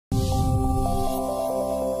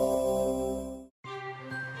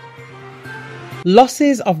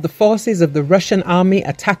Losses of the forces of the Russian army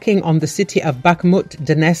attacking on the city of Bakhmut,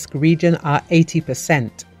 Donetsk region are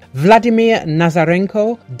 80%. Vladimir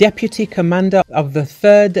Nazarenko, deputy commander of the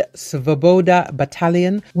 3rd Svoboda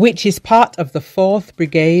battalion, which is part of the 4th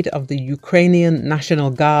Brigade of the Ukrainian National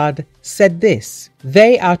Guard, said this: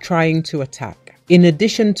 "They are trying to attack. In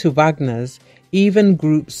addition to Wagner's, even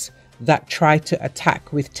groups that try to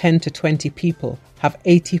attack with 10 to 20 people have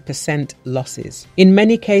 80% losses. In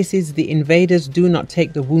many cases, the invaders do not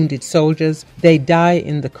take the wounded soldiers, they die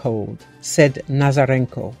in the cold," said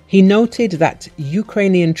Nazarenko. He noted that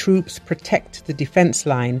Ukrainian troops protect the defense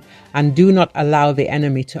line and do not allow the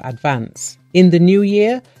enemy to advance. In the new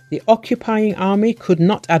year, the occupying army could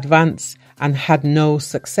not advance and had no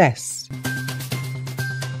success.